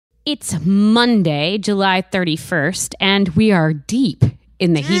It's Monday, July 31st, and we are deep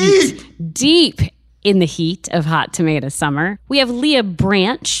in the heat. Deep in the heat of hot tomato summer. We have Leah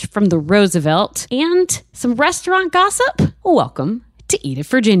Branch from the Roosevelt and some restaurant gossip. Welcome to Eat It,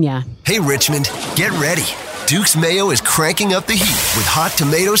 Virginia. Hey, Richmond, get ready. Duke's Mayo is cranking up the heat with hot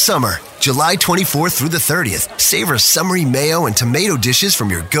tomato summer. July 24th through the 30th. Savor summery mayo and tomato dishes from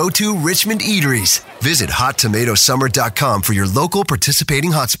your go-to Richmond eateries. Visit HotTomatoSummer.com for your local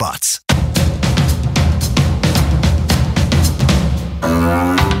participating hotspots.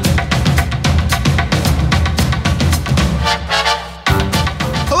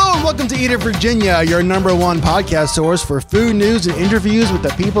 Hello and welcome to Eat It, Virginia, your number one podcast source for food news and interviews with the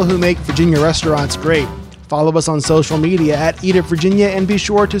people who make Virginia restaurants great. Follow us on social media at Eat It Virginia and be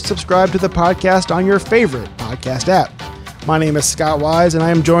sure to subscribe to the podcast on your favorite podcast app. My name is Scott Wise and I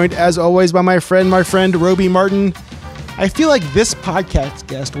am joined as always by my friend Roby Martin. I feel like this podcast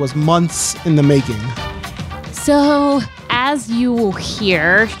guest was months in the making. So, as you will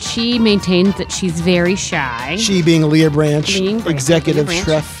hear, she maintains that she's very shy. She being Leah Branch, executive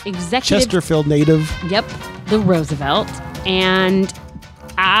chef, Chesterfield native. Yep, the Roosevelt. And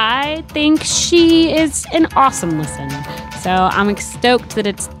I think she is an awesome listen. So I'm stoked that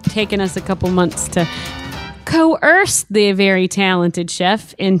it's taken us a couple months to coerce the very talented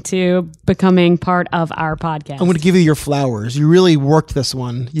chef into becoming part of our podcast. I'm going to give you your flowers. You really worked this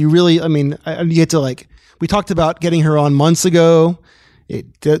one. You really, you get to we talked about getting her on months ago.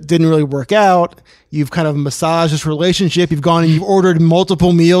 It didn't really work out. You've kind of massaged this relationship. You've gone and you've ordered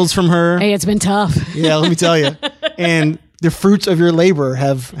multiple meals from her. Hey, it's been tough. Yeah, let me tell you. And the fruits of your labor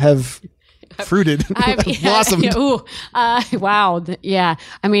have fruited, blossomed. Wow. Yeah.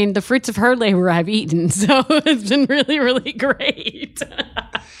 I mean, the fruits of her labor I've eaten, so it's been really, really great.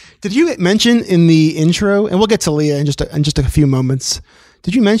 Did you mention in the intro, and we'll get to Leah in just a few moments,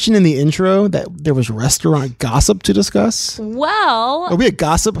 did you mention in the intro that there was restaurant gossip to discuss? Well, are we a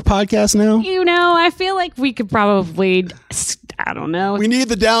gossip podcast now? I feel like we could probably, I don't know. We need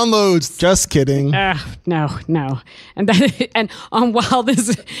the downloads. Just kidding. No. And while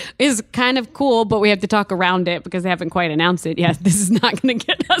this is kind of cool, but we have to talk around it because they haven't quite announced it yet. This is not going to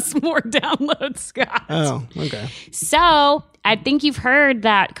get us more downloads, Scott. Oh, okay. So I think you've heard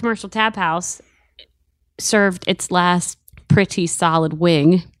that Commercial Tap House served its last pretty solid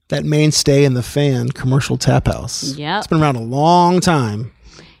wing. That mainstay in the fan, Commercial Tap House. Yep. It's been around a long time.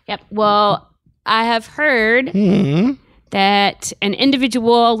 Yep. Well, I have heard that an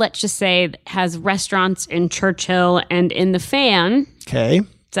individual, let's just say, has restaurants in Churchill and in the fan. Okay.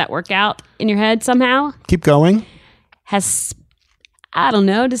 Does that work out in your head somehow? Keep going. Has, I don't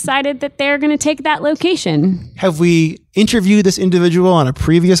know, decided that they're going to take that location. Have we interviewed this individual on a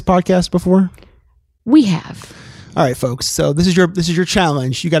previous podcast before? We have. All right, folks. So this is your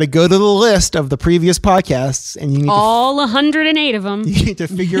challenge. You got to go to the list of the previous podcasts, and you need all 108 of them. You need to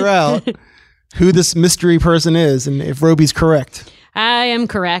figure out who this mystery person is, and if Roby's correct. I am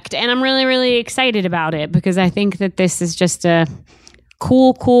correct, and I'm really, really excited about it because I think that this is just a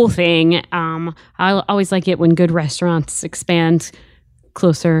cool thing. I always like it when good restaurants expand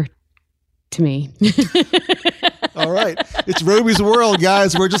closer to me. All right. It's Roby's world,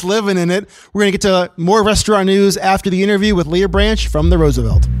 guys. We're just living in it. We're going to get to more restaurant news after the interview with Leah Branch from the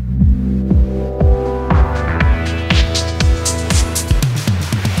Roosevelt.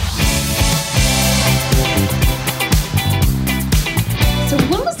 So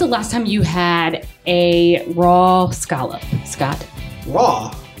when was the last time you had a raw scallop, Scott?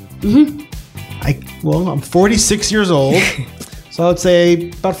 Raw? Mm-hmm. I'm 46 years old, so I would say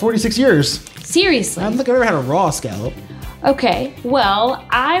about 46 years. Seriously? I don't think I've ever had a raw scallop. Okay, well,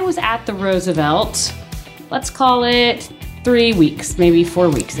 I was at the Roosevelt, let's call it 3 weeks, maybe 4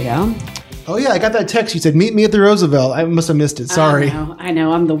 weeks ago. Oh yeah, I got that text. You said, meet me at the Roosevelt. I must have missed it. Sorry. I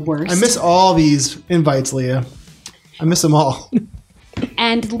know, I'm the worst. I miss all these invites, Leah. I miss them all.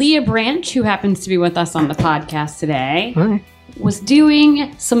 And Leah Branch, who happens to be with us on the podcast today, was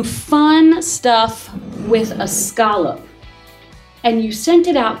doing some fun stuff with a scallop. And you sent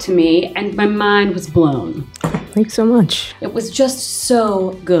it out to me, and my mind was blown. Thanks so much. It was just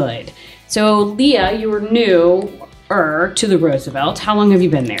so good. So, Leah, you were newer to the Roosevelt. How long have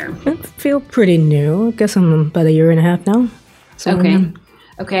you been there? I feel pretty new. I guess I'm about a year and a half now.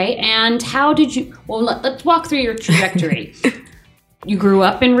 Okay, and how did you... Well, let's walk through your trajectory. You grew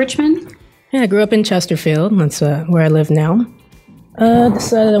up in Richmond? Yeah, I grew up in Chesterfield. That's where I live now.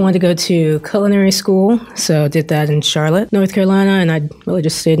 Decided I wanted to go to culinary school, so did that in Charlotte, North Carolina, and I really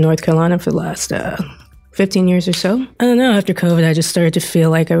just stayed in North Carolina for the last 15 years or so. I don't know, after COVID, I just started to feel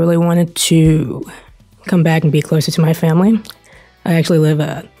like I really wanted to come back and be closer to my family. I actually live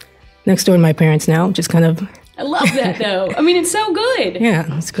next door to my parents now, which is kind of... I love that, though. I mean, it's so good. Yeah,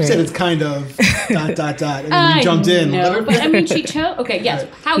 it's great. You said it's kind of ... and then you jumped in. No, but I mean, she chose... Okay, yes.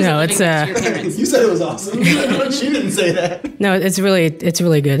 How is it living next to your parents? You said it was awesome. She didn't say that. No, it's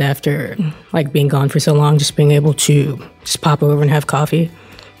really good after like being gone for so long, just being able to just pop over and have coffee.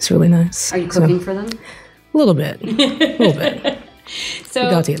 It's really nice. Are you cooking for them? A little bit. So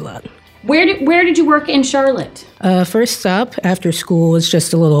we got to eat a lot. Where did you work in Charlotte? First stop after school was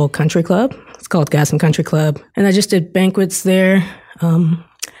just a little country club. It's called Gas and Country Club. And I just did banquets there. I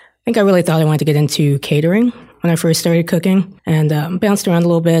think I really thought I wanted to get into catering when I first started cooking, and bounced around a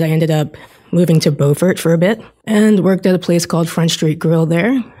little bit. I ended up moving to Beaufort for a bit and worked at a place called Front Street Grill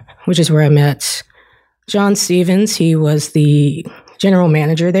there, which is where I met John Stevens. He was the general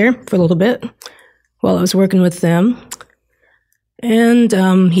manager there for a little bit while I was working with them. And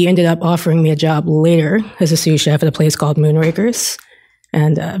he ended up offering me a job later as a sous chef at a place called Moonrakers,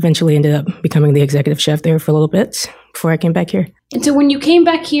 and eventually ended up becoming the executive chef there for a little bit before I came back here. And so when you came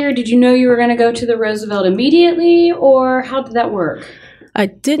back here, did you know you were going to go to the Roosevelt immediately, or how did that work? I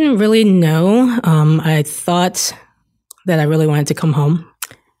didn't really know. I thought that I really wanted to come home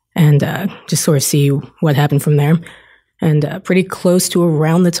and just sort of see what happened from there. And pretty close to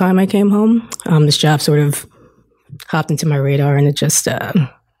around the time I came home, this job sort of hopped into my radar, and it just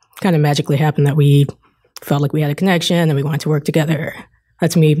kind of magically happened that we felt like we had a connection and we wanted to work together.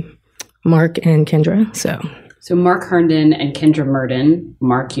 That's me, Mark, and Kendra. So Mark Herndon and Kendra Murden.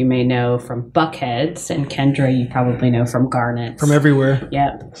 Mark you may know from Buckheads, and Kendra you probably know from Garnet. From everywhere.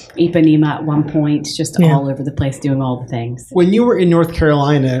 Yep. Ipanema at one point, just all over the place doing all the things. When you were in North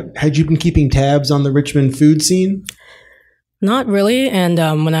Carolina, had you been keeping tabs on the Richmond food scene? Not really. And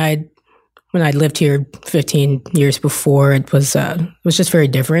when I lived here 15 years before, it was just very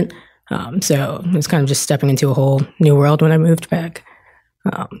different. So it was kind of just stepping into a whole new world when I moved back.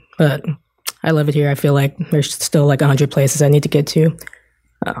 But I love it here. I feel like there's still like 100 places I need to get to.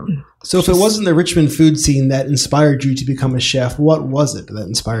 So if it wasn't the Richmond food scene that inspired you to become a chef, what was it that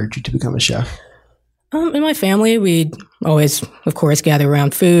inspired you to become a chef? In my family, we always, of course, gather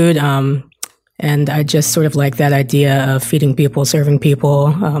around food. And I just sort of like that idea of feeding people, serving people.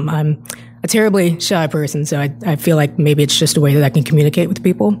 I'm a terribly shy person, so I feel like maybe it's just a way that I can communicate with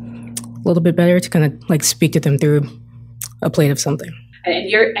people a little bit better, to kind of like speak to them through a plate of something.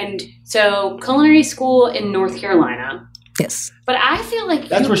 And so culinary school in North Carolina. Yes. But I feel like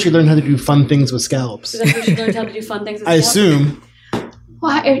that's where she learned how to do fun things with scallops. That's where she learned how to do fun things with I scallops? assume.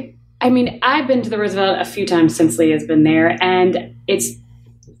 Well, I mean, I've been to the Roosevelt a few times since Leah's been there, and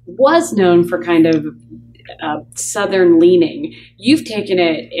was known for kind of Southern leaning. You've taken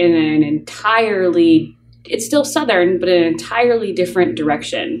it in an entirely, it's still Southern, but an entirely different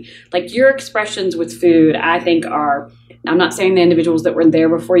direction. Like your expressions with food, I think I'm not saying the individuals that were there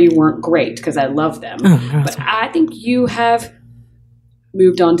before you weren't great, because I love them. But I think you have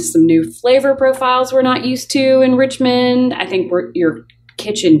moved on to some new flavor profiles we're not used to in Richmond. I think your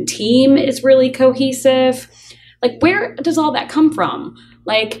kitchen team is really cohesive. Like, where does all that come from?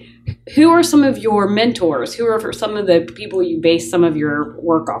 Like, who are some of your mentors? Who are some of the people you base some of your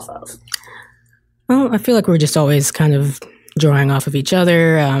work off of? Well, I feel like we're just always kind of drawing off of each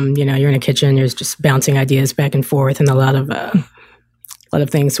other. You're in a kitchen, you're just bouncing ideas back and forth, and a lot of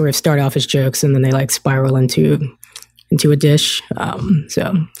things sort of start off as jokes, and then they like spiral into a dish.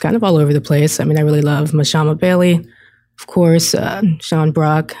 So kind of all over the place. I mean, I really love Mashama Bailey, of course, Sean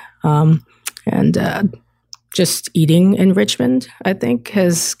Brock, and just eating in Richmond, I think,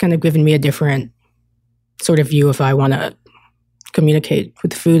 has kind of given me a different sort of view if I want to communicate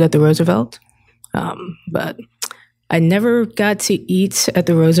with food at the Roosevelt. But I never got to eat at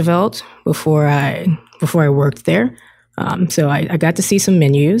the Roosevelt before I worked there. So I got to see some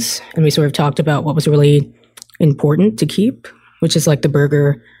menus, and we sort of talked about what was really important to keep, which is like the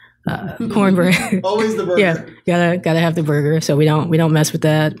burger, cornbread. Always the burger. Yeah, gotta have the burger. So we don't mess with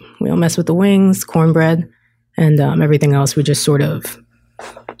that. We don't mess with the wings, cornbread, and everything else. We just sort of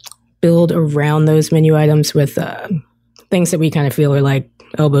build around those menu items with things that we kind of feel are like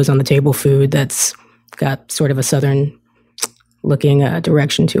elbows on the table food that's got sort of a Southern looking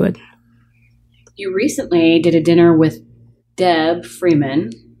direction to it. You recently did a dinner with Deb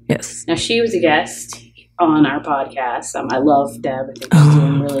Freeman. Yes. Now, she was a guest on our podcast. I love Deb. I think she's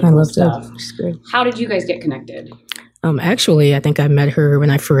doing really cool stuff. Deb. She's great. How did you guys get connected? Actually, I think I met her when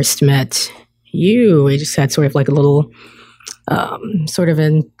I first met you. We just had sort of like a little sort of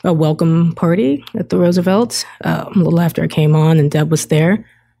a welcome party at the Roosevelt a little after I came on, and Deb was there,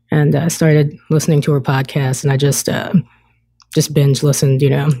 and I started listening to her podcast, and I just binge listened,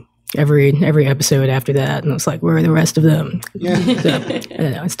 every episode after that, and I was like, where are the rest of them? Yeah. So, I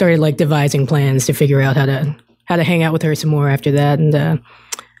don't know. I started like devising plans to figure out how to hang out with her some more after that, and I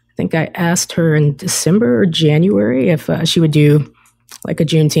think I asked her in December or January if she would do like a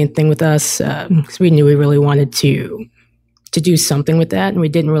Juneteenth thing with us, because we knew we really wanted to do something with that, and we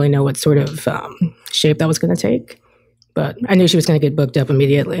didn't really know what sort of shape that was going to take. But I knew she was going to get booked up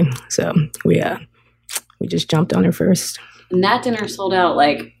immediately, so we just jumped on her first. And that dinner sold out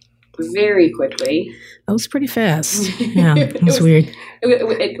like very quickly. That was pretty fast. Yeah, it was weird.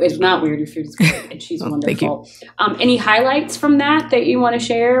 It's not weird. Your food is great, and she's wonderful. Thank you. Any highlights from that you want to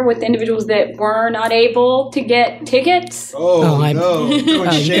share with individuals that were not able to get tickets? No.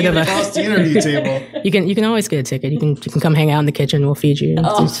 Throwing shade across the interview table. You can always get a ticket. You can come hang out in the kitchen. We'll feed you.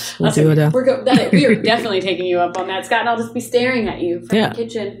 We'll do it. We are definitely taking you up on that, Scott, and I'll just be staring at you from the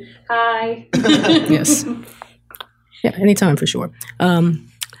kitchen. Hi. Yes. Yeah, anytime for sure.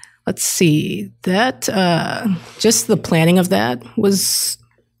 Let's see. That just the planning of that was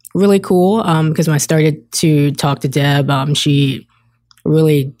really cool because when I started to talk to Deb, she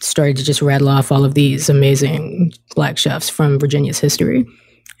really started to just rattle off all of these amazing Black chefs from Virginia's history.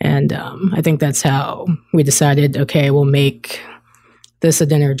 And I think that's how we decided, okay, we'll make this a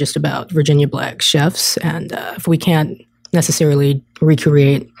dinner just about Virginia Black chefs. And if we can't necessarily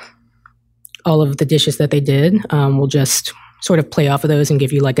recreate all of the dishes that they did, we'll just sort of play off of those and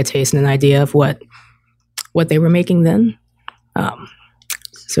give you like a taste and an idea of what they were making then.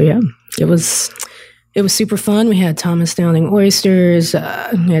 So yeah, it was super fun. We had Thomas Downing oysters.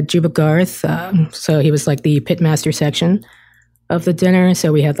 We had Juba Garth. So he was like the pitmaster section of the dinner.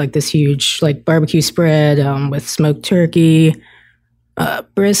 So we had like this huge like barbecue spread with smoked turkey,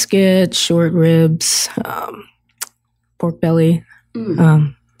 brisket, short ribs, pork belly.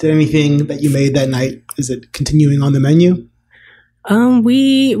 Did anything that you made that night, is it continuing on the menu?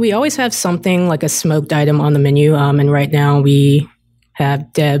 We always have something like a smoked item on the menu. And right now we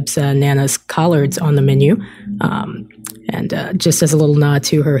have Deb's Nana's collards on the menu. And just as a little nod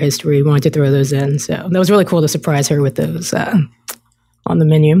to her history, we wanted to throw those in. So that was really cool to surprise her with those on the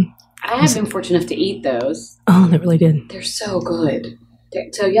menu. I have been fortunate enough to eat those. Oh, they're really good. They're so good.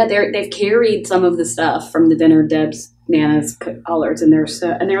 They've carried some of the stuff from the dinner, Deb's Nana's collards, and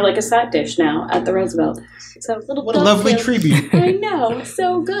they're like a side dish now at the Roosevelt. So what a lovely tribute. I know,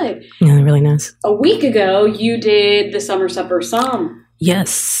 so good. Yeah, they're really nice. A week ago, you did the Summer Supper Psalm.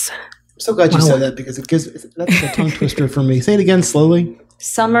 Yes. I'm so glad you said that because that's a tongue twister for me. Say it again slowly.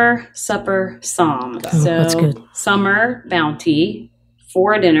 Summer Supper Psalm. Oh, that's good. Summer bounty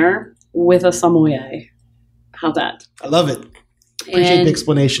for a dinner with a sommelier. How's that? I love it. Appreciate the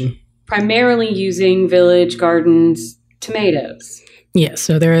explanation. Primarily using Village Gardens tomatoes. Yeah,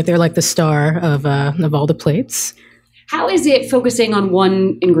 so they're like the star of all the plates. How is it focusing on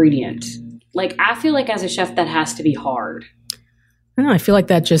one ingredient? Like, I feel like as a chef that has to be hard. I don't know. I feel like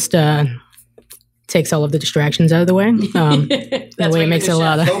that just takes all of the distractions out of the way. That way it makes it a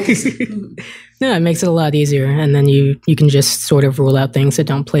lot of no, it makes it a lot easier, and then you can just sort of rule out things that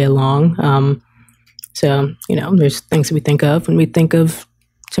don't play along. So there's things that we think of when we think of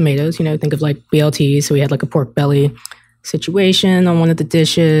tomatoes. Think of like BLTs. So we had like a pork belly situation on one of the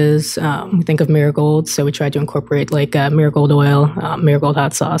dishes. We think of marigold, so we tried to incorporate like marigold oil, marigold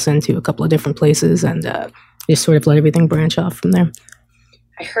hot sauce into a couple of different places, and just sort of let everything branch off from there.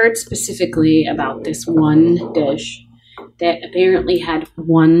 I heard specifically about this one dish that apparently had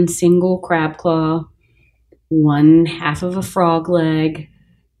one single crab claw, one half of a frog leg,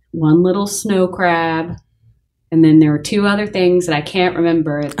 one little snow crab, and then there were two other things that I can't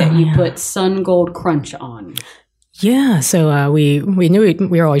remember that you put Sun Gold Crunch on. Yeah, so we knew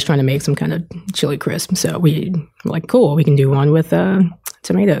we were always trying to make some kind of chili crisp, so we were like, cool, we can do one with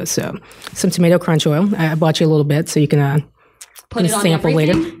tomatoes. So some tomato crunch oil. I bought you a little bit so you can put it on sample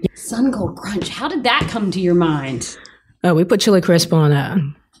everything? later. Sun Gold Crunch. How did that come to your mind? We put chili crisp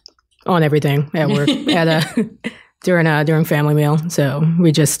on everything at work during family meal. So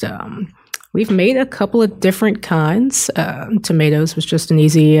we just we've made a couple of different kinds. Tomatoes was just an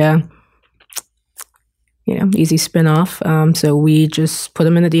easy easy spin-off. So we just put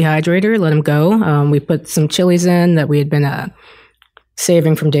them in the dehydrator, let them go. We put some chilies in that we had been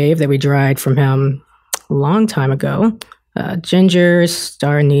saving from Dave that we dried from him a long time ago. Ginger,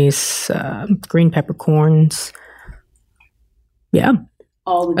 star anise, green peppercorns. Yeah.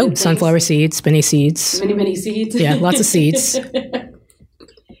 All the good things. Sunflower seeds, spinny seeds. Many seeds. Yeah, lots of seeds.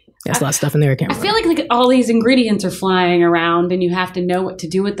 There's a lot of stuff in there. I feel like all these ingredients are flying around and you have to know what to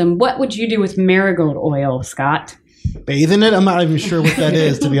do with them. What would you do with marigold oil, Scott? bathe in it? I'm not even sure what that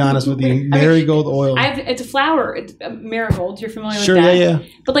is, to be honest with you. Marigold oil. It's a flower. It's a marigold. You're familiar Sure, with that? yeah.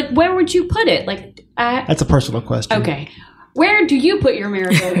 But like, where would you put it? Like, That's a personal question. Okay. Where do you put your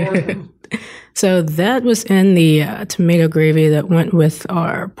marigold oil? So that was in the tomato gravy that went with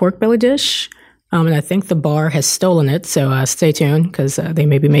our pork belly dish. And I think the bar has stolen it, so stay tuned because they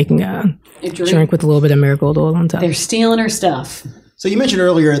may be making a drink with a little bit of marigold oil on top. They're stealing her stuff. So you mentioned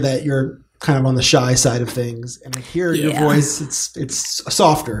earlier that you're kind of on the shy side of things, and I hear your voice, it's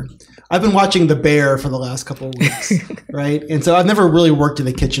softer. I've been watching The Bear for the last couple of weeks, right? And so I've never really worked in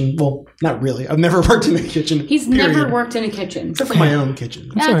the kitchen. Well, not really. I've never worked in the kitchen. He's never worked in a kitchen. Except for my own kitchen.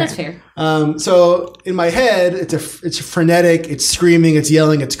 Yeah, that's fair. So in my head, it's frenetic, it's screaming, it's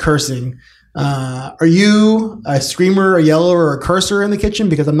yelling, it's cursing. Are you a screamer, a yeller, or a cursor in the kitchen?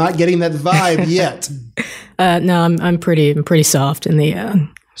 Because I'm not getting that vibe yet. No, I'm pretty soft in the.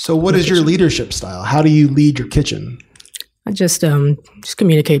 So what is your leadership style? How do you lead your kitchen? I just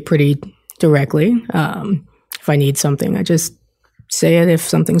communicate pretty directly. If I need something, I just say it. If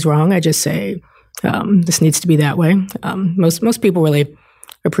something's wrong, I just say this needs to be that way. Most people really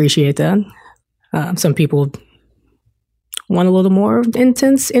appreciate that. Some people want a little more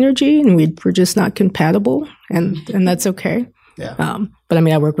intense energy, and we're just not compatible, and that's okay. Yeah. But I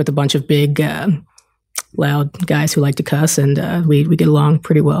mean, I work with a bunch of big, loud guys who like to cuss, and we get along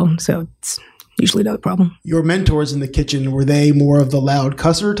pretty well. So it's usually not a problem. Your mentors in the kitchen, were they more of the loud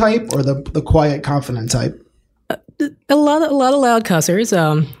cusser type or the quiet, confident type? A lot of loud cussers.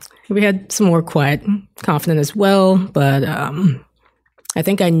 We had some more quiet, confident as well, but I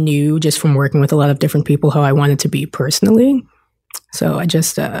think I knew just from working with a lot of different people how I wanted to be personally. So I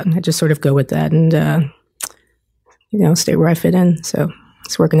just sort of go with that and stay where I fit in. So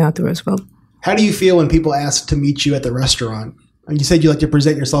it's working out the Roosevelt. How do you feel when people ask to meet you at the restaurant? And you said you like to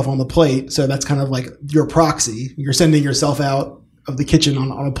present yourself on the plate, so that's kind of like your proxy. You're sending yourself out of the kitchen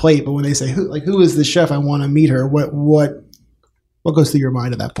on a plate. But when they say who is the chef? I want to meet her. What goes through your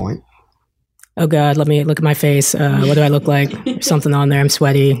mind at that point? Oh God, let me look at my face. What do I look like? There's something on there. I'm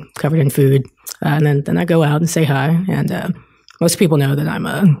sweaty, covered in food. And then I go out and say hi. And most people know that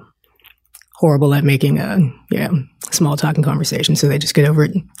I'm horrible at making small talking conversation. So they just get over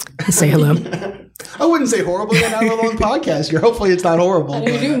it and say hello. I wouldn't say horrible. You're not alone podcast. Hopefully it's not horrible.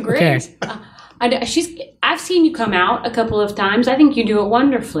 You're doing great. Okay. I've seen you come out a couple of times. I think you do it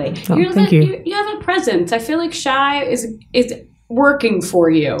wonderfully. Thank you. You have a presence. I feel like Shy is working for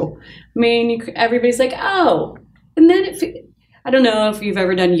you. I mean, everybody's like, oh, and then I don't know if you've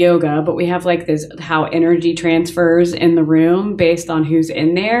ever done yoga, but we have like this how energy transfers in the room based on who's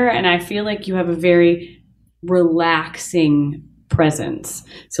in there, and I feel like you have a very relaxing presence.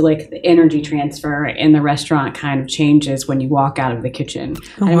 So like the energy transfer in the restaurant kind of changes when you walk out of the kitchen.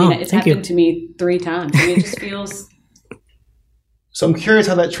 Oh, I mean, wow. it's happened to me 3 times. I mean, it just feels. So I'm curious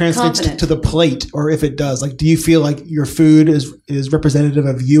how that translates to the plate, or if it does. Like, do you feel like your food is representative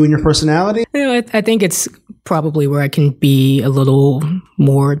of you and your personality? I think it's probably where I can be a little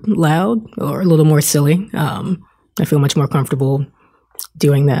more loud or a little more silly. I feel much more comfortable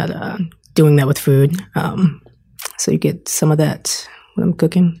doing that with food. So you get some of that when I'm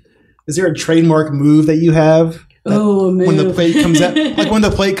cooking. Is there a trademark move that you have? When the plate comes out, like when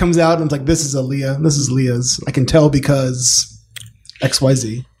the plate comes out, and it's like, this is a Leah. This is Leah's. I can tell because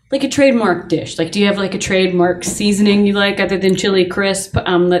XYZ. Like a trademark dish. Like, do you have like a trademark seasoning you like other than chili crisp?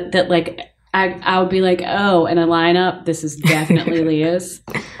 That like I would be like, oh, in a lineup, this is definitely Leah's.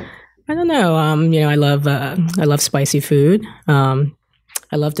 I don't know. I love spicy food. I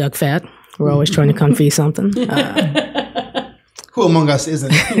love duck fat. We're always trying to comfy something. Who among us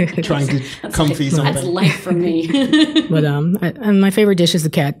isn't trying to comfy something? That's life for me. But and my favorite dish is the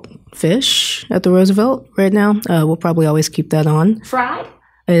catfish at the Roosevelt right now. We'll probably always keep that on. Fried?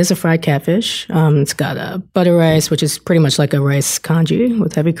 It is a fried catfish. It's got butter rice, which is pretty much like a rice congee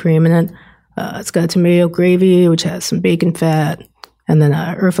with heavy cream in it. It's got tomato gravy, which has some bacon fat, and then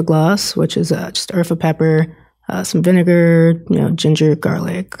urfa gloss, which is just urfa pepper, some vinegar, ginger,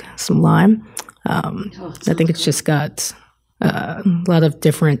 garlic, some lime. I think it's just got a lot of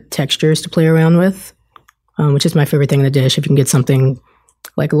different textures to play around with, which is my favorite thing in the dish. If you can get something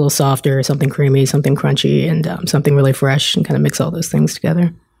like a little softer, something creamy, something crunchy, and something really fresh, and kind of mix all those things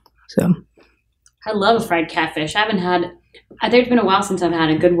together. So, I love a fried catfish. I think it's been a while since I've had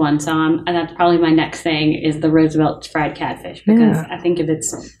a good one, so and that's probably my next thing is the Roosevelt fried catfish, because I think if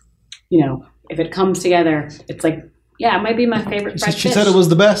it's, if it comes together, it's like, yeah, it might be my favorite fried fish. She said it was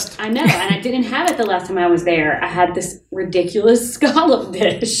the best. I know, and I didn't have it the last time I was there. I had this ridiculous scallop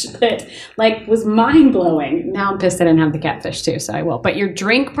dish that was mind-blowing. Now I'm pissed I didn't have the catfish too, so I will. But your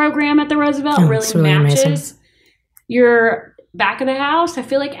drink program at the Roosevelt really matches. Amazing. your back of the house. I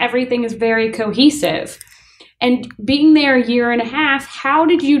feel like everything is very cohesive. And being there a year and a half, how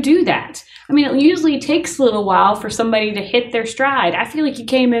did you do that? I mean, it usually takes a little while for somebody to hit their stride. I feel like you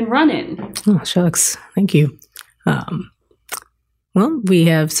came in running. Oh, shucks. Thank you. Well, we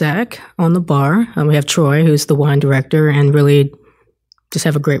have Zach on the bar. We have Troy, who's the wine director, and really just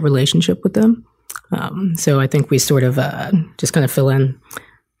have a great relationship with them. So I think we sort of just kind of fill in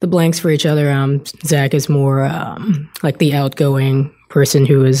the blanks for each other. Zach is more like the outgoing person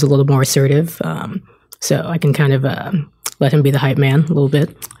who is a little more assertive. So I can kind of let him be the hype man a little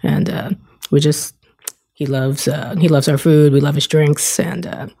bit. And he loves our food. We love his drinks.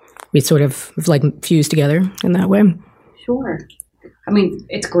 And we sort of like fuse together in that way. Sure. I mean,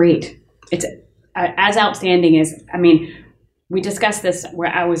 it's great. It's as outstanding as, we discussed this where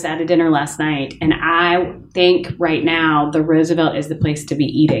I was at a dinner last night, and I think right now the Roosevelt is the place to be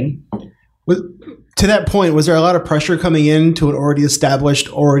eating. To that point, was there a lot of pressure coming in to an already established,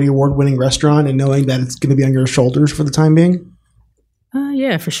 already award-winning restaurant and knowing that it's going to be on your shoulders for the time being?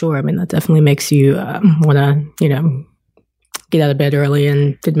 Yeah, for sure. I mean, that definitely makes you want to, get out of bed early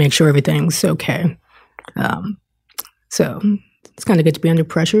and to make sure everything's okay. So it's kind of good to be under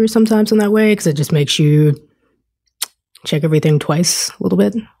pressure sometimes in that way because it just makes you check everything twice a little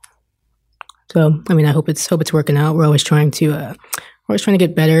bit. So, I hope it's working out. We're always trying to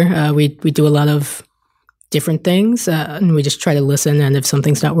get better. We do a lot of different things, and we just try to listen. And if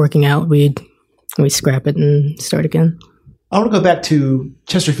something's not working out, we scrap it and start again. I want to go back to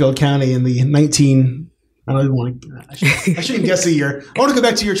Chesterfield County in the I shouldn't guess a year. I want to go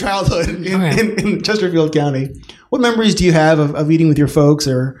back to your childhood in Chesterfield County. What memories do you have of eating with your folks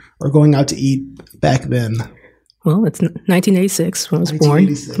or going out to eat back then? Well, it's 1986 when I was born.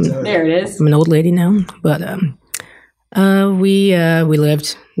 There it is. I'm an old lady now, but we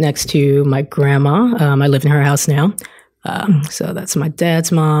lived next to my grandma. I live in her house now. So that's my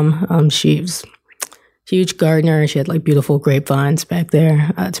dad's mom. She was a huge gardener. She had like beautiful grapevines back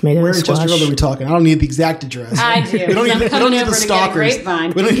there. Tomatoes. Where in Chesterfield are we talking? I don't need the exact address. I do. We don't need the stalkers. We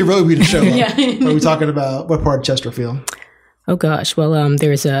don't need Roby to show up. Yeah. Are we talking about what part of Chesterfield? Oh gosh, well,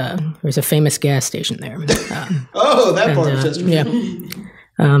 there's a famous gas station there. That part of Chesterfield.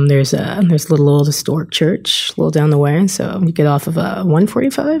 Yeah. There's a little old historic church a little down the way, so you get off of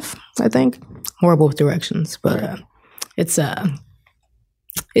 145, I think. Horrible with directions, but it's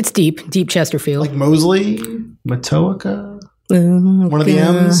deep Chesterfield. Like Moseley, Matoaka, one of the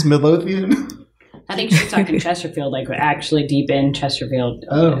M's, Midlothian. I think she's talking Chesterfield, like actually deep in Chesterfield.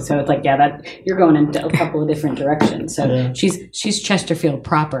 Oh. So it's like, that you're going in a couple of different directions. So she's Chesterfield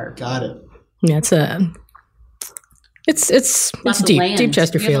proper. Got it. Yeah, it's deep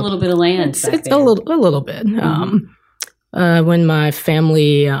Chesterfield. You have a little bit of land. It's a little bit. Mm-hmm. When my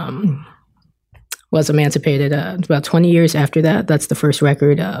family was emancipated, about 20 years after that, that's the first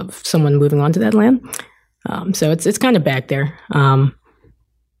record of someone moving onto that land. So it's kind of back there.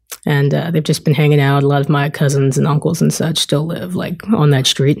 And they've just been hanging out. A lot of my cousins and uncles and such still live like on that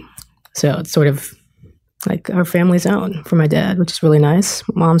street. So it's sort of like our family's own for my dad, which is really nice.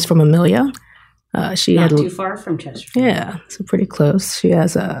 Mom's from Amelia. She Not had too far from Chesterfield. Yeah, so pretty close. She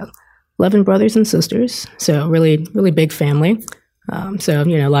has 11 brothers and sisters. So really, really big family. So,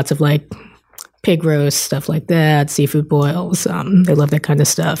 lots of like pig roast, stuff like that, seafood boils. They love that kind of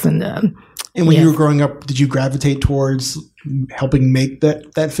stuff. And when you were growing up, did you gravitate towards helping make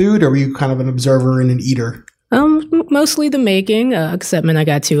that food, or were you kind of an observer and an eater? Mostly the making, except when I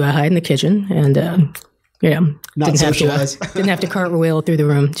got to hide in the kitchen and, Not socialize. Didn't have to cartwheel through the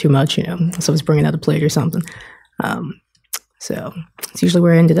room too much, so I was bringing out a plate or something. So it's usually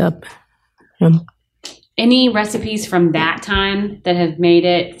where I ended up. Any recipes from that time that have made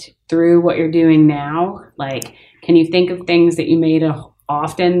it through what you're doing now? Like, can you think of things that you made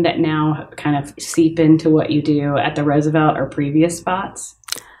often that now kind of seep into what you do at the Roosevelt or previous spots?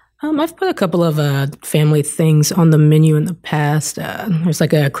 I've put a couple of family things on the menu in the past. There's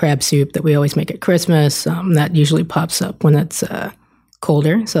like a crab soup that we always make at Christmas. That usually pops up when it's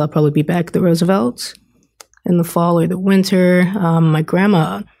colder, so I'll probably be back at the Roosevelt in the fall or the winter. My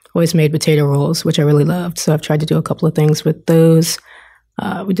grandma always made potato rolls, which I really loved, so I've tried to do a couple of things with those.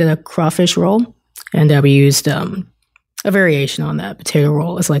 We did a crawfish roll, and we used a variation on that potato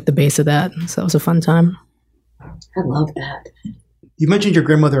roll as like the base of that, so it was a fun time. I love that. You mentioned your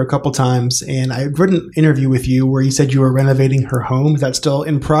grandmother a couple times, and I read an interview with you where you said you were renovating her home. Is that still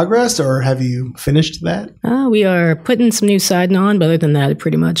in progress, or have you finished that? We are putting some new siding on, but other than that, it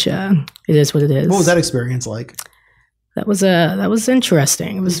pretty much it is what it is. What was that experience like? That was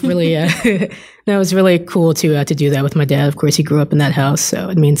interesting. It was really it was really cool to do that with my dad. Of course, he grew up in that house, so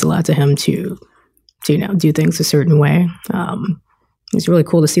it means a lot to him to to do things a certain way. It's really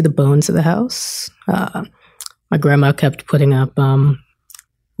cool to see the bones of the house. My grandma kept putting up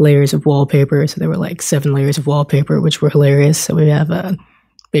layers of wallpaper. So there were like 7 layers of wallpaper, which were hilarious. So we have a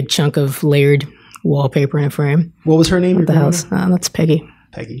big chunk of layered wallpaper in a frame. What was her name? At the house. That's Peggy.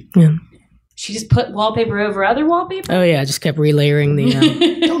 Peggy. Yeah. She just put wallpaper over other wallpaper? Oh, yeah. I just kept relayering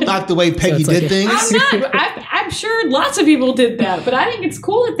the... Don't knock the way Peggy So it's did like things. I'm not. I'm sure lots of people did that, but I think it's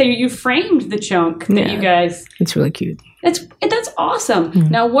cool that you framed the chunk that you guys... It's really cute. That's awesome.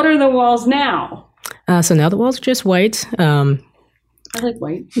 Now, what are the walls now? So now the walls are just white. I like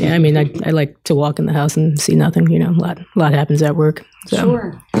white. Yeah, I mean, I like to walk in the house and see nothing. A lot happens at work. So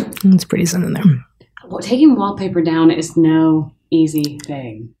Sure. It's pretty zen in there. Well, taking wallpaper down is no easy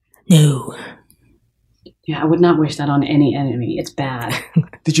thing. No. Yeah, I would not wish that on any enemy. It's bad.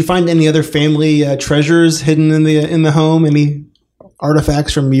 Did you find any other family treasures hidden in the home? Any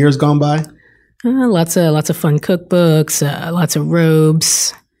artifacts from years gone by? Lots of fun cookbooks. Lots of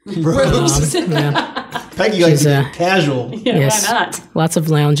robes. Robes. Yeah. Peggy likes She's, to be casual. Yeah, Yes. why not? Lots of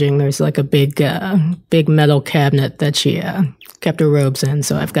lounging. There's like a big metal cabinet that she kept her robes in.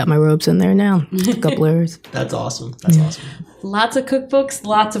 So I've got my robes in there now. A couple layers. That's awesome. That's awesome. Lots of cookbooks,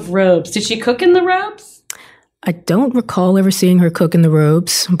 lots of robes. Did she cook in the robes? I don't recall ever seeing her cook in the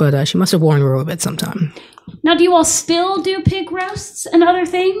robes, but she must have worn a robe at some time. Now, do you all still do pig roasts and other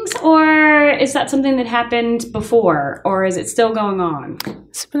things? Or is that something that happened before? Or is it still going on?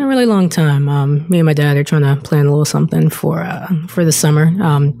 It's been a really long time. Me and my dad are trying to plan a little something for the summer.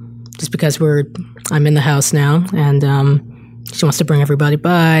 Just because I'm in the house now, and she wants to bring everybody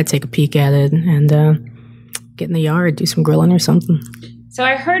by, take a peek at it, and get in the yard, do some grilling or something. So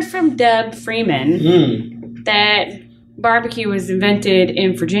I heard from Deb Freeman that barbecue was invented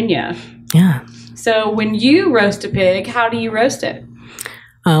in Virginia. Yeah. So when you roast a pig, how do you roast it?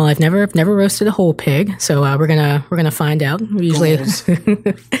 I've never roasted a whole pig, so we're gonna find out. We usually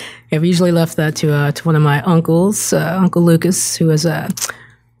left that to one of my uncles, Uncle Lucas, who has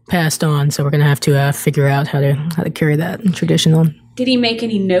passed on. So we're gonna have to figure out how to carry that tradition on. Did he make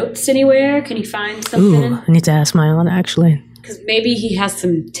any notes anywhere? Can you find something? Ooh, I need to ask my aunt actually. Because maybe he has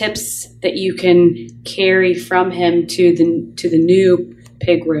some tips that you can carry from him to the new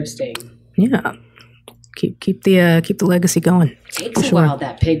pig roasting. Yeah. Keep the legacy going. Takes a Sure. while,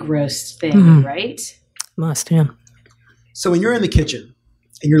 that pig roast thing, right? Must, yeah. So when you're in the kitchen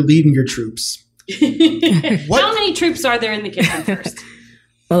and you're leading your troops, How many troops are there in the kitchen first?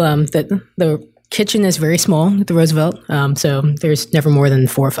 Well, the kitchen is very small at the Roosevelt, so there's never more than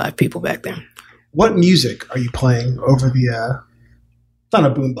 4 or 5 people back there. what music are you playing over the? Not a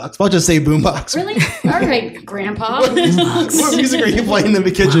boombox, but I'll just say boombox. Really? All right, Grandpa. What music are you playing in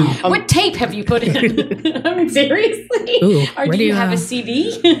the kitchen? What tape have you put in? I mean, seriously? Ooh, or where do do you you, have a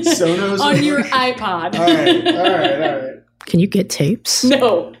CD Sonos? on your iPod? All right. Can you get tapes?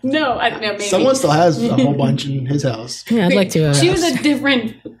 No, maybe. Someone still has a whole bunch in his house. Yeah, I'd like to. Choose a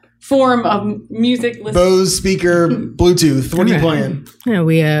different form of music listening. Bose speaker, Bluetooth. What are you playing? Yeah,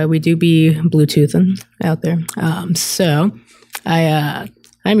 we do be Bluetoothing out there. So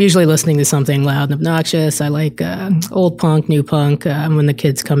I'm usually listening to something loud and obnoxious. I like old punk, new punk. When the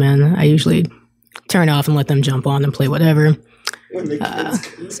kids come in, I usually turn off and let them jump on and play whatever. We call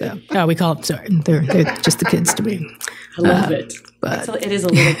it. Sorry, they're just the kids to me. I love it. But It is a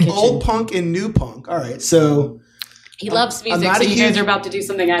little kitchen. Old punk and new punk. All right, so He loves music, not so a you huge- guys are about to do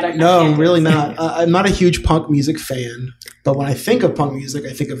something I don't no, know. I'm really not. I'm not a huge punk music fan, but when I think of punk music,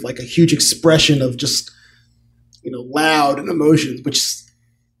 I think of like a huge expression of just loud and emotions, which is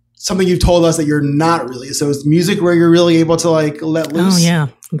something you've told us that you're not really. So it's music where you're really able to like let loose. oh yeah,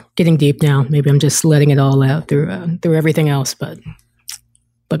 getting deep now. Maybe I'm just letting it all out through everything else, but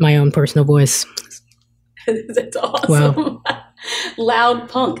my own personal voice. That's awesome. Wow. Loud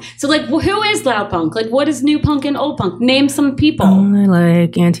punk. So, like, who is loud punk? Like, what is new punk and old punk? Name some people. I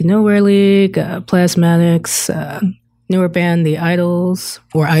like Anti-Nowhere League, Plasmatics, newer band The Idols,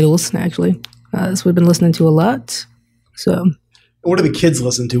 or Idols actually. This we've been listening to a lot. So What do the kids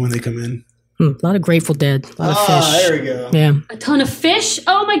listen to when they come in? a lot of Grateful Dead, a lot of Fish. There we go. Yeah. A ton of fish.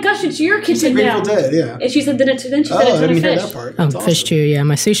 Oh my gosh, it's your She said kitchen now. Grateful Dead, yeah. And she said then she said a I ton of didn't hear fish. that part. That's Fish too. Yeah,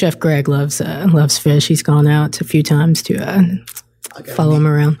 my sous chef Greg loves Fish. He's gone out a few times to follow him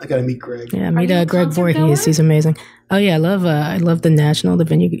around. I gotta meet Greg. Yeah, Are meet you a Greg concert Voorhees. goer? He's amazing. Oh yeah, I love the National. The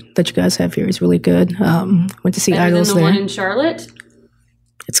venue that you guys have here is really good. Went to see Better than Idols the there. one in Charlotte.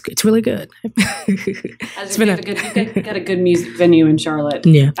 It's really good. As been you've got a good music venue in Charlotte.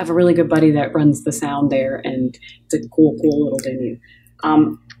 Yeah. I have a really good buddy that runs the sound there, and it's a cool little venue.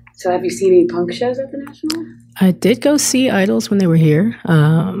 So have you seen any punk shows at the National? I did go see Idols when they were here.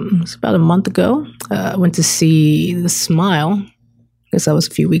 It was about a month ago. I went to see The Smile. I guess that was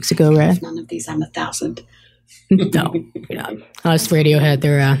a few weeks ago, right? None of these, I'm 1,000. No, you're not. It's Radiohead.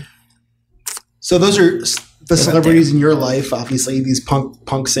 They're So those are the celebrities in your life, obviously, these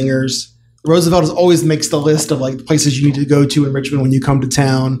punk singers. Roosevelt always makes the list of like places you need to go to in Richmond when you come to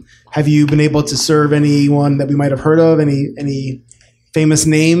town. Have you been able to serve anyone that we might have heard of? Any famous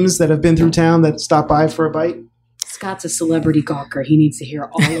names that have been through town that stop by for a bite? Scott's a celebrity gawker. He needs to hear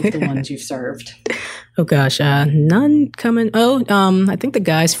all of the ones you've served. Oh gosh, none coming. Oh, I think the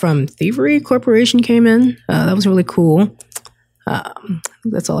guys from Thievery Corporation came in. That was really cool.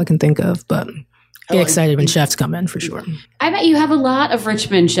 That's all I can think of, but get excited when chefs come in for sure. I bet you have a lot of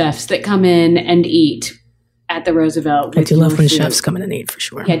Richmond chefs that come in and eat at the Roosevelt. I do love when chefs come in and eat for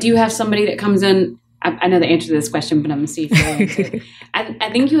sure. Yeah, do you have somebody that comes in? I know the answer to this question, but I'm going to see if you'll answer it.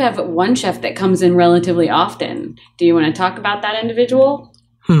 I think you have one chef that comes in relatively often. Do you want to talk about that individual?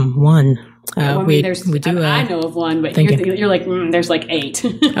 One. We do. I know of one, but you're like, there's like 8.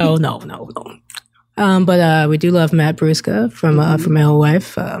 Oh, no. But we do love Matt Brusca from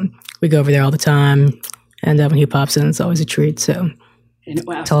Alewife. We go over there all the time, and when he pops in, it's always a treat. So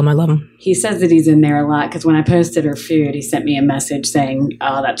tell him I love him. He says that he's in there a lot because when I posted her food, he sent me a message saying,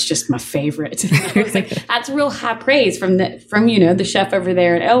 "Oh, that's just my favorite." And I was like, "That's real high praise from the chef over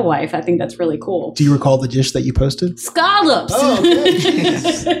there at Alewife." I think that's really cool. Do you recall the dish that you posted? Scallops. Oh,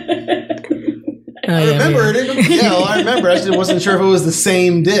 okay. I remember it. Yeah, I remember. I just wasn't sure if it was the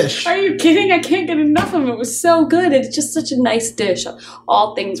same dish. Are you kidding? I can't get enough of it. It was so good. It's just such a nice dish.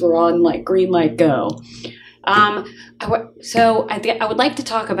 All things were on like green light go. So I would like to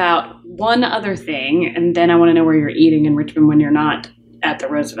talk about one other thing, and then I want to know where you're eating in Richmond when you're not at the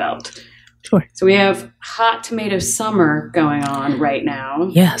Roosevelt. Sure. So we have Hot Tomato Summer going on right now.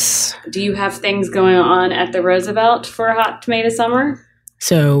 Yes. Do you have things going on at the Roosevelt for Hot Tomato Summer?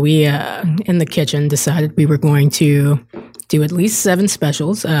 So we, in the kitchen, decided we were going to do at least 7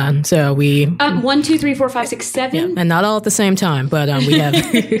 specials. So we 1, 2, 3, 4, 5, 6, 7, yeah, and not all at the same time, but we have.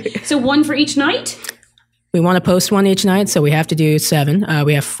 So one for each night. We want to post one each night, so we have to do 7.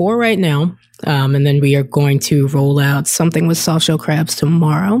 We have 4 right now, and then we are going to roll out something with soft shell crabs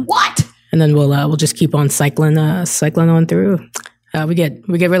tomorrow. What? And then we'll just keep on cycling on through. We get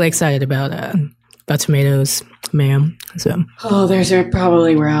really excited about tomatoes, mayo. So there's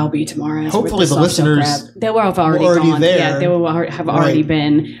probably where I'll be tomorrow. Hopefully the listeners they will have already gone. There. Yeah, they will have already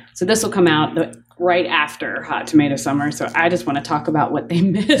been. So this will come out right after Hot Tomato Summer. So I just want to talk about what they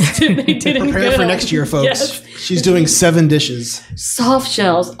missed. They didn't prepare for next year, folks. Yes. She's doing 7 dishes. Soft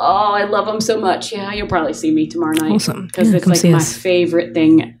shells. Oh, I love them so much. Yeah, you'll probably see me tomorrow night. Awesome. Because it's like my favorite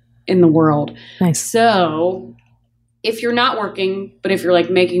thing in the world. Nice. So if you're not working, but if you're like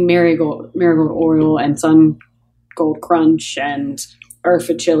making marigold oil and sun gold crunch and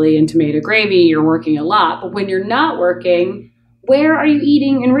Urfa chili and tomato gravy, you're working a lot. But when you're not working, where are you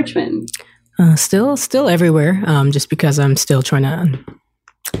eating in Richmond? Still everywhere. Just because I'm still trying to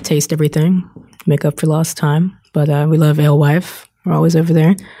taste everything, make up for lost time. But we love Alewife. We're always over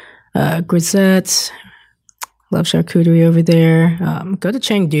there. Grisettes, love charcuterie over there. Go to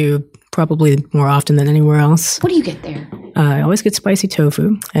Chengdu probably more often than anywhere else. What do you get there? I always get spicy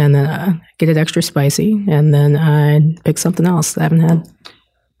tofu, and then get it extra spicy, and then I pick something else that I haven't had.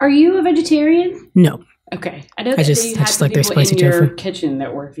 Are you a vegetarian? No. Okay. I know that I just like their spicy in your tofu. kitchen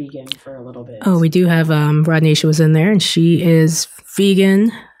that were vegan for a little bit. Oh, we do have Rodnisha was in there, and she is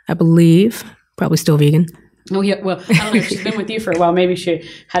vegan, I believe. Probably still vegan. Oh, yeah. Well, I don't know if she's been with you for a while. Maybe she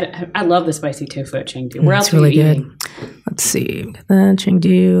had. I love the spicy tofu at Chengdu. Where else are you eating? Let's see.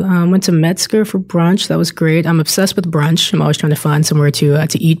 Chengdu. Went to Metzger for brunch. That was great. I'm obsessed with brunch. I'm always trying to find somewhere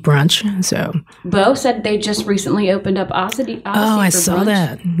to eat brunch. So Bo said they just recently opened up Odyssey. Oh, I saw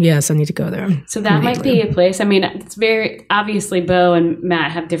that. Yes, I need to go there. So that might be a place. I mean, it's very obviously Bo and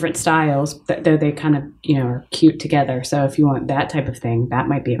Matt have different styles, but they kind of are cute together. So if you want that type of thing, that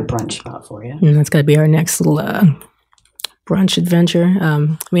might be a brunch spot for you. And that's got to be our next little brunch adventure.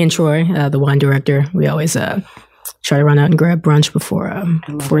 Me and Troy, the wine director, we always try to run out and grab brunch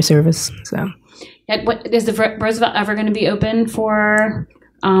before service. So, what is the Roosevelt ever going to be open for?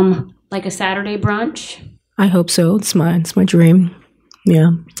 Like a Saturday brunch? I hope so. It's my dream.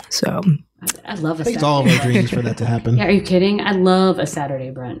 Yeah. So I love a Saturday. It's all of our dreams for that to happen. Yeah, are you kidding? I love a Saturday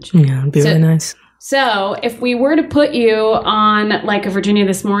brunch. Yeah, it'd be really nice. So if we were to put you on like a Virginia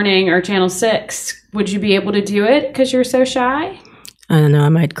This Morning or Channel 6, would you be able to do it because you're so shy? I don't know. I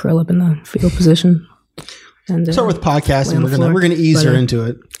might curl up in the fetal position. And start with podcasting. We're gonna ease her into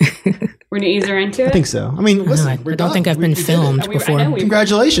it. We're going to ease her into it? I think so. I mean, listen, I don't think I've been filmed before.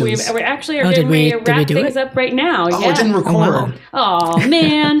 Congratulations. We actually are Oh, getting ready to did we wrap do things it? up right now. Oh, yeah. it didn't record. wow. Oh,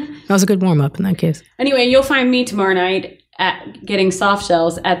 man. That was a good warm-up in that case. Anyway, you'll find me tomorrow night at getting soft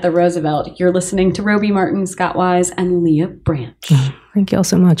shells at the Roosevelt. You're listening to Roby Martin, Scott Wise, and Leah Branch. Thank you all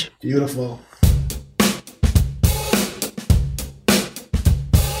so much. Beautiful.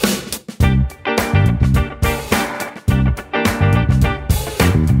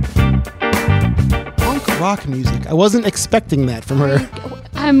 Punk rock music. I wasn't expecting that from her.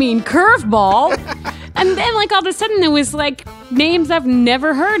 I mean, curveball. And then, like, all of a sudden, it was like names I've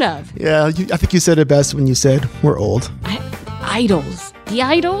never heard of. Yeah, I think you said it best when you said we're old. Idols. The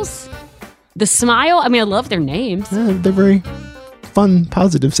Idols? The Smile? I mean, I love their names. Yeah, they're very fun,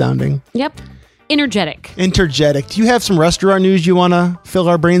 positive sounding. Yep. Energetic. Intergetic. Do you have some restaurant news you want to fill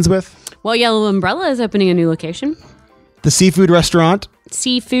our brains with? Well, Yellow Umbrella is opening a new location. The seafood restaurant.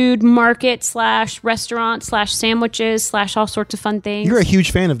 Seafood market / restaurant / sandwiches / all sorts of fun things. You're a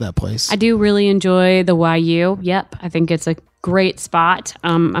huge fan of that place. I do really enjoy the YU. Yep. I think it's a great spot.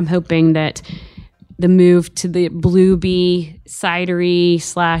 I'm hoping that the move to the Blue Bee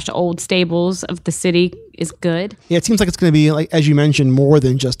cidery / old stables of the city is good. Yeah, it seems like it's going to be, like as you mentioned, more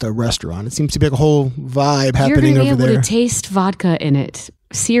than just a restaurant. It seems to be like a whole vibe You're happening going to over be able there. to taste vodka in it.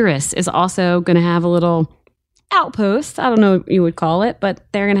 Cirrus is also going to have a little outpost. I don't know what you would call it, but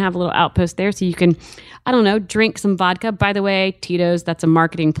they're going to have a little outpost there so you can, I don't know, drink some vodka. By the way, Tito's, that's a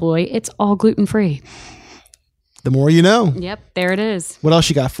marketing ploy. It's all gluten-free. The more you know. Yep, there it is. What else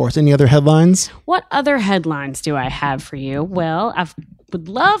you got for us? Any other headlines? What other headlines do I have for you? Well, I would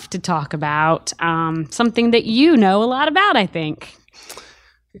love to talk about something that you know a lot about, I think.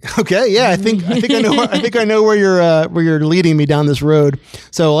 Okay, yeah, I think I know where you're leading me down this road.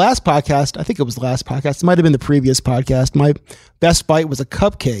 So last podcast, I think it was the last podcast. It might have been the previous podcast. My best bite was a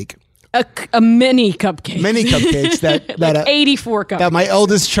cupcake. A mini cupcake. Many cupcakes that like 84 cupcakes. that my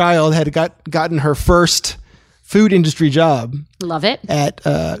eldest child had gotten her first food industry job Love it. at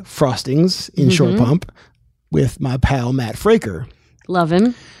Frostings in Short Pump with my pal Matt Fraker. Love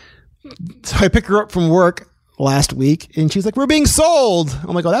him. So I pick her up from work last week and she's like, "We're being sold."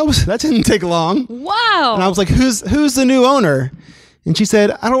 I'm like, "Oh, that didn't take long." Wow. And I was like, who's the new owner? And she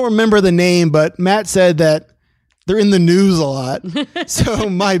said, "I don't remember the name, but Matt said that they're in the news a lot." So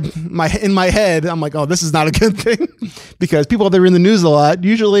in my head, I'm like, "Oh, this is not a good thing," because people that are in the news a lot,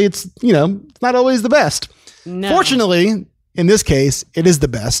 usually it's not always the best. No. Fortunately, in this case, it is the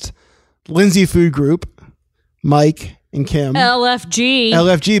best. Lindsay Food Group, Mike and Kim,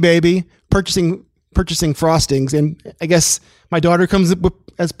 LFG baby, purchasing Frostings, and I guess my daughter comes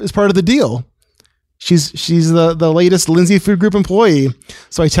as part of the deal. She's the latest Lindsay Food Group employee.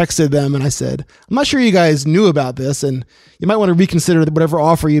 So I texted them and I said, "I'm not sure you guys knew about this, and you might want to reconsider whatever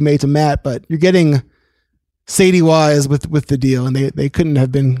offer you made to Matt, but you're getting Sadie Wise with the deal," and they couldn't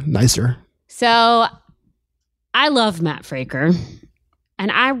have been nicer. So I love Matt Fraker,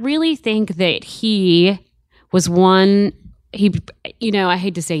 and I really think that he was I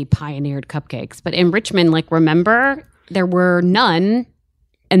hate to say he pioneered cupcakes, but in Richmond, like, remember, there were none,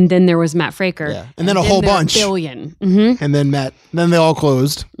 and then there was Matt Fraker. Yeah. And then a whole bunch. A billion. Mm-hmm. And then they all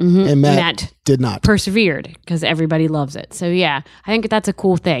closed, and Matt did not. Persevered, because everybody loves it. So yeah, I think that's a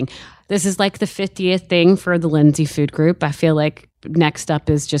cool thing. This is like the 50th thing for the Lindsay Food Group. I feel like next up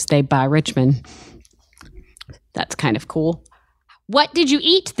is just they buy Richmond. That's kind of cool. What did you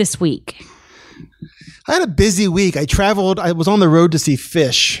eat this week? I had a busy week. I was on the road to see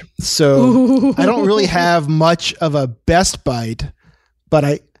Fish, so I don't really have much of a best bite,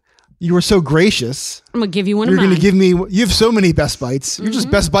 but you were so gracious. I'm going to give you one You're of mine. going to give me, you have so many best bites. You're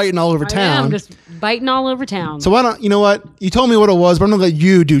just best biting all over town. I'm just biting all over town. So why don't, you know what? You told me what it was, but I'm going to let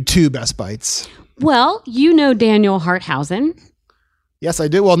you do 2 best bites. Well, you know Daniel Harthausen. Yes, I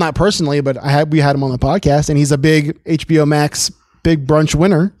did. Well, not personally, but we had him on the podcast, and he's a big HBO Max Big Brunch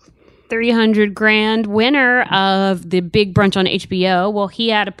winner. $300,000 winner of the Big Brunch on HBO. Well, he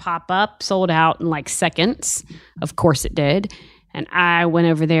had a pop-up, sold out in like seconds. Of course it did. And I went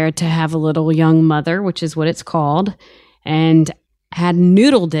over there to have a little young mother, which is what it's called, and had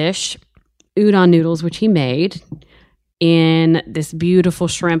noodle dish, udon noodles, which he made, in this beautiful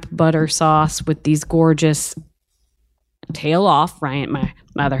shrimp butter sauce with these gorgeous tail off. Ryan, my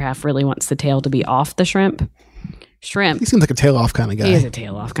other half, really wants the tail to be off the shrimp. He seems like a tail off kind of guy. He is a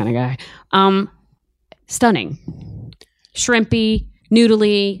tail off kind of guy. Stunning. Shrimpy,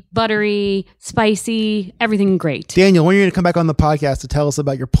 noodly, buttery, spicy, everything great. Daniel, when are you going to come back on the podcast to tell us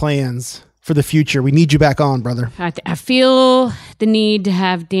about your plans for the future? We need you back on, brother. I feel the need to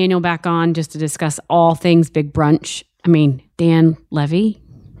have Daniel back on just to discuss all things Big Brunch. I mean, Dan Levy,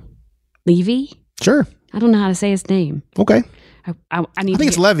 Levy. Sure. I don't know how to say his name. Okay. I need. I think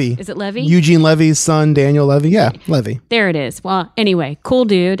it's Levy. Is it Levy? Eugene Levy's son, Daniel Levy. Yeah, Levy. There it is. Well, anyway, cool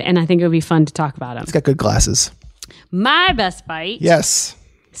dude, and I think it would be fun to talk about him. He's got good glasses. My best bite. Yes.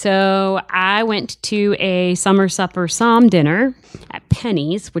 So I went to a summer supper som dinner at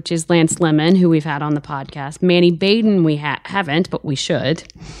Penny's, which is Lance Lemon, who we've had on the podcast. Manny Baden we haven't, but we should.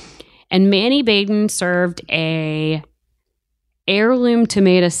 And Manny Baden served a heirloom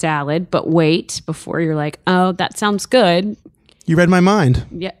tomato salad, but wait, before you're like, oh, that sounds good. You read my mind.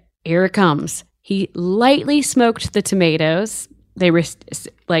 Yeah, here it comes. He lightly smoked the tomatoes. They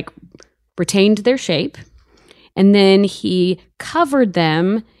retained their shape. And then he covered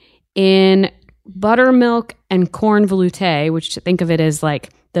them in buttermilk and corn velouté, which think of it as like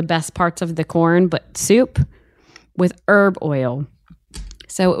the best parts of the corn, but soup with herb oil.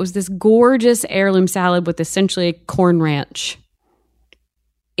 So it was this gorgeous heirloom salad with essentially corn ranch.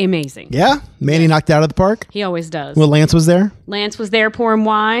 Amazing. Yeah? Manny knocked it out of the park? He always does. Well, Lance was there? Lance was there pouring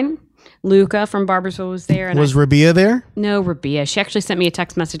wine. Luca from Barbersville was there. And was Rabia there? No, Rabia. She actually sent me a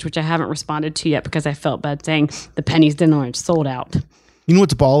text message, which I haven't responded to yet because I felt bad saying the Penny's dinner is sold out. You know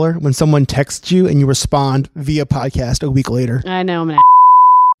what's baller? When someone texts you and you respond via podcast a week later. I know. I'm an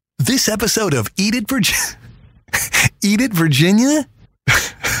This episode of Eat It Virginia. Eat It Virginia?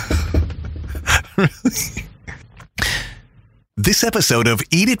 Really? This episode of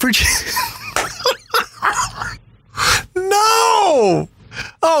Eat It Virginia. No!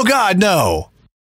 Oh, God, no.